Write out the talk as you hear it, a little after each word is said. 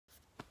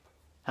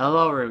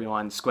Hello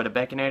everyone,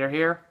 Squid-A-Baconator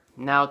here.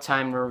 Now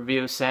time to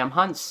review Sam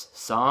Hunt's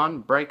song,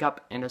 Break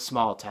Up in a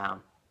Small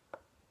Town.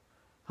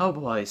 Oh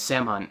boy,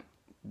 Sam Hunt,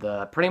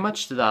 pretty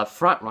much the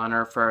front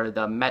runner for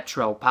the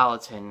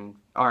metropolitan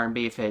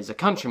R&B phase of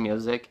country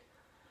music,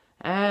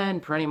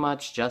 and pretty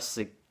much just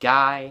the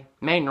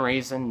main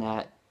reason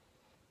that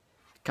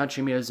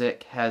country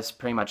music has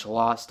pretty much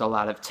lost a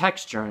lot of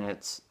texture in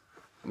its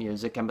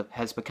music and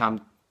has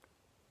become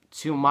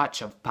too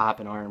much of pop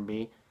and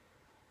R&B.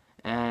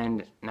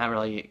 And not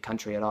really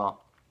country at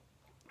all.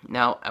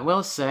 Now, I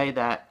will say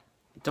that,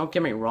 don't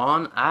get me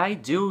wrong, I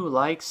do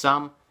like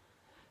some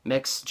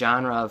mixed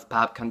genre of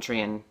pop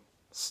country and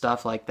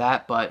stuff like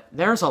that, but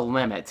there's a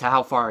limit to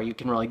how far you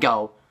can really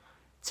go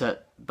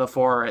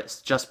before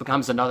it just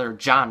becomes another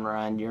genre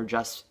and you're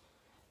just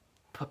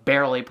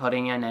barely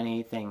putting in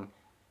anything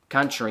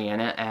country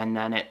in it, and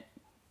then it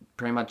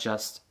pretty much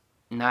just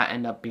not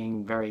end up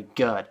being very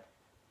good.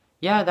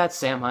 Yeah, that's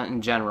Sam Hunt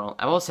in general.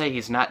 I will say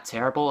he's not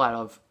terrible out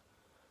of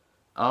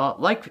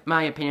like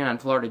my opinion on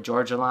Florida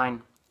Georgia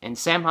Line, in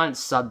Sam Hunt's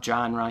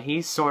subgenre,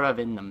 he's sort of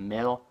in the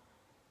middle.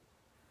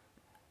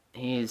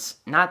 He's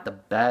not the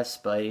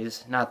best, but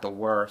he's not the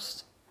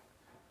worst.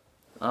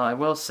 I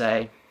will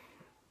say,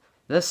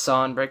 this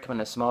song, Break Up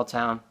in a Small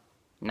Town,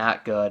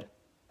 not good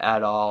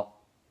at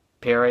all.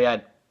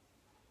 Period.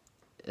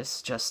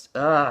 It's just,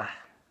 I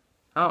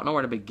don't know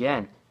where to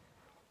begin.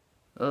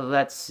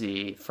 Let's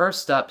see.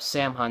 First up,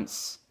 Sam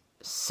Hunt's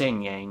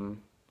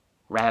singing,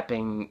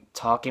 rapping,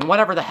 talking,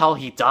 whatever the hell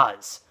he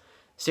does.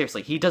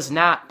 Seriously, he does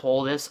not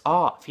pull this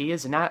off. He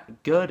is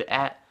not good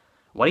at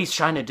what he's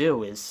trying to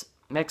do, is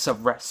mix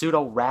of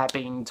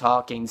pseudo-rapping,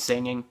 talking,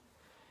 singing.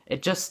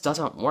 It just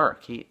doesn't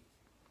work. And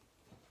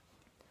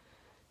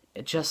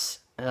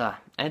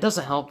it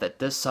doesn't help that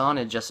this song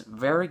is just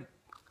very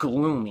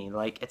gloomy.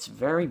 Like, it's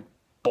very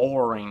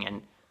boring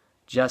and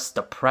just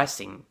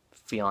depressing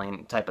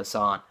feeling type of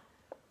song.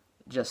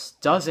 It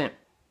just doesn't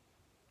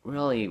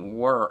really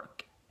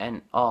work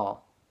and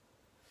all.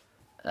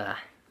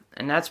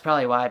 And that's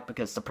probably why,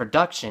 because the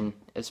production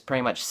is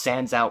pretty much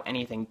sans out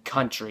anything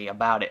country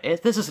about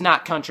it. This is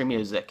not country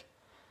music.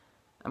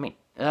 I mean,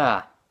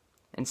 and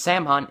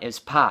Sam Hunt is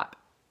pop.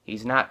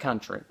 He's not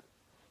country.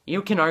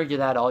 You can argue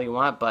that all you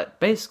want, but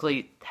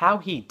basically how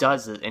he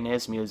does it in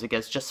his music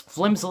is just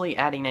flimsily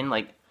adding in,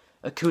 like,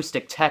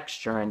 acoustic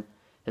texture in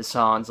his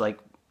songs, like,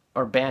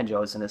 or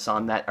banjos in his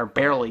song that are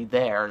barely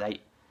there.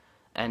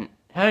 And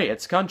hey,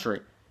 it's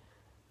country.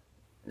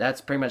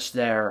 That's pretty much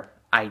their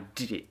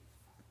idea,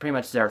 pretty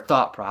much their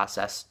thought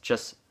process.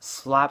 Just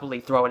sloppily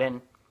throw it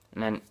in,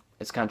 and then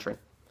it's country.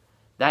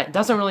 That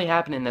doesn't really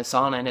happen in this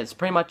song, and it's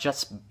pretty much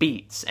just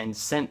beats and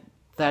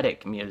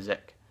synthetic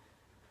music.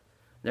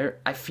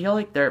 I feel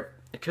like their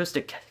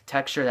acoustic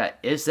texture that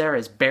is there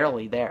is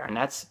barely there, and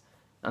that's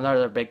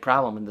another big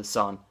problem in this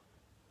song.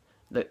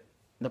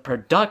 The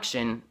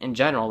production in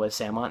general with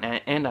Sam Hunt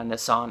and on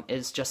this song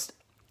is just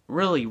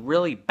really,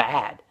 really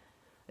bad.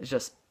 It's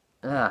just,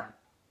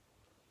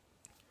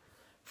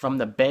 from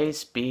the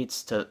bass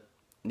beats to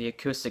the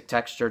acoustic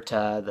texture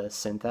to the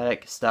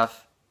synthetic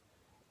stuff,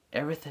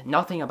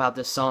 nothing about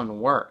this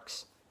song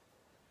works.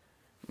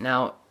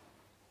 Now,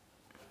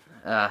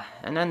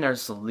 and then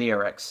there's the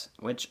lyrics,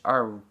 which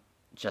are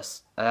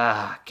just,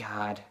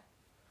 God,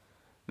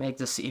 make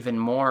this even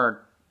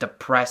more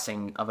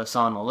depressing of a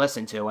song to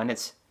listen to, and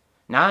it's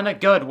not in a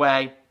good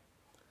way.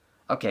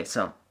 Okay,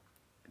 so,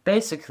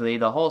 basically,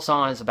 the whole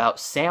song is about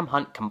Sam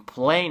Hunt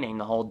complaining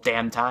the whole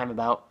damn time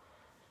about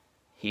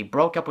he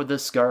broke up with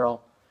this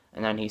girl,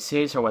 and then he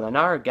sees her with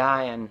another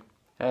guy, and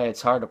hey,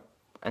 it's hard to,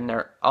 and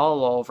they're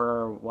all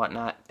over,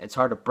 whatnot. It's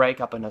hard to break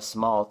up in a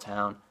small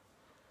town.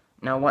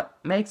 Now, what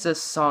makes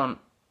the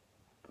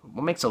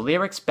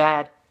lyrics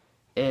bad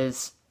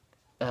is,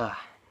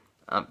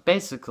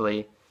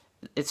 basically,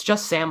 it's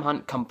just Sam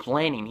Hunt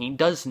complaining. He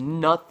does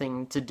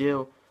nothing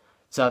to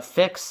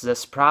fix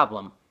this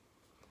problem.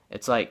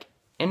 It's like,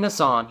 in the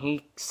song,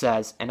 he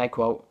says, and I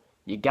quote,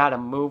 "You gotta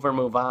move or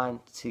move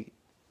on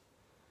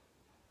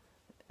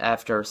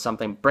after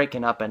something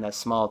breaking up in a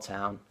small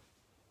town."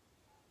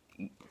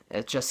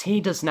 It's just,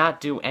 he does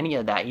not do any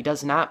of that. He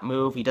does not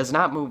move. He does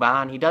not move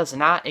on. He does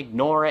not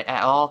ignore it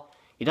at all.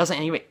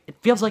 It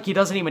feels like he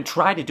doesn't even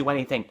try to do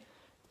anything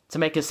to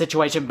make his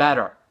situation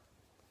better.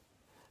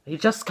 He's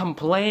just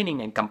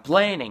complaining and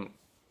complaining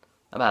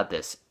about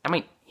this. I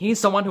mean,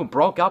 he's the one who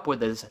broke up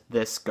with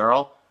this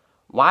girl.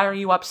 Why are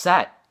you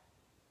upset?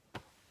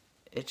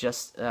 It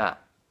just, I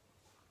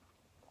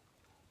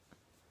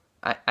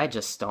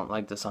just don't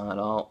like this song at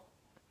all.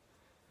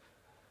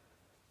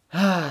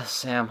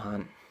 Sam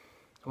Hunt.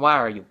 Why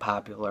are you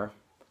popular?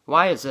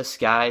 Why is this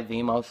guy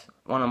one of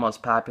the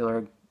most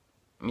popular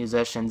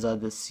musicians of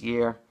this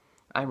year?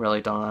 I really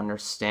don't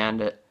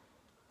understand it.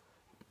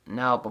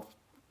 Now,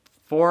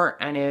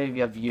 before any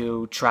of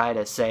you try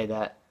to say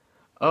that,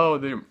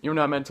 oh, you're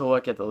not meant to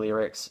look at the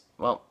lyrics,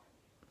 well,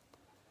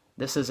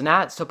 this is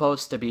not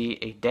supposed to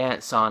be a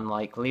dance song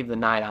like Leave the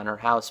Night on Her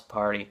House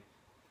Party.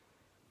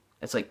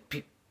 It's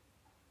like,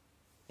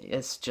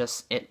 it's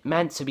just, it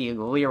meant to be a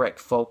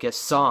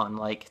lyric-focused song,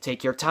 like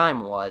Take Your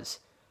Time was.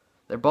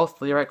 They're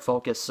both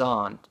lyric-focused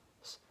songs.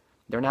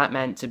 They're not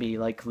meant to be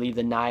like Leave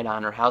the Night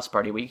On or House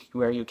Party,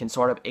 where you can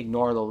sort of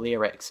ignore the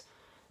lyrics.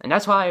 And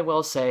that's why I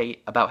will say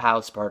about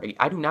House Party,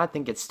 I do not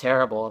think it's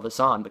terrible of a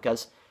song,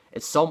 because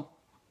it's so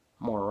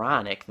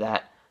moronic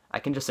that I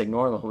can just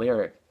ignore the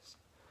lyrics.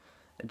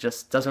 It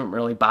just doesn't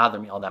really bother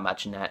me all that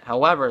much in that.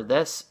 However,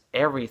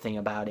 everything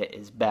about it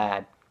is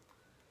bad.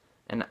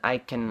 And I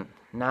can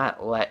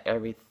not let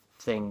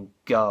everything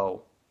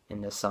go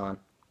in this song.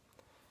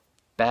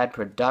 Bad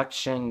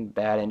production,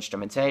 bad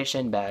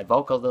instrumentation, bad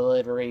vocal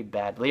delivery,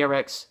 bad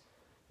lyrics.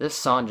 This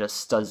song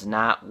just does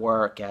not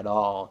work at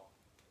all.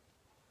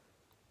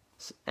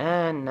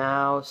 And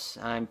now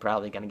I'm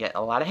probably going to get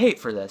a lot of hate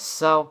for this.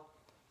 So,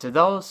 to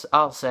those,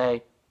 I'll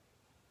say,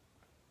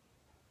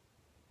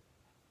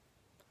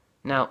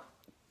 now,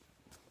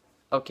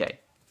 okay,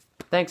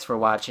 thanks for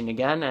watching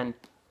again, and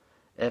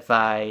if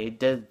I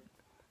did,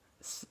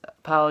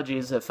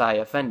 apologies if I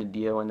offended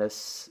you in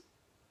this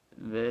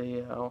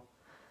video.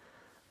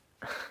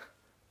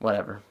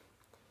 Whatever.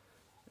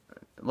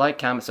 Like,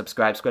 comment,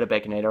 subscribe, Squid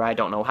Baconator. I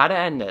don't know how to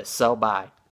end this, so bye.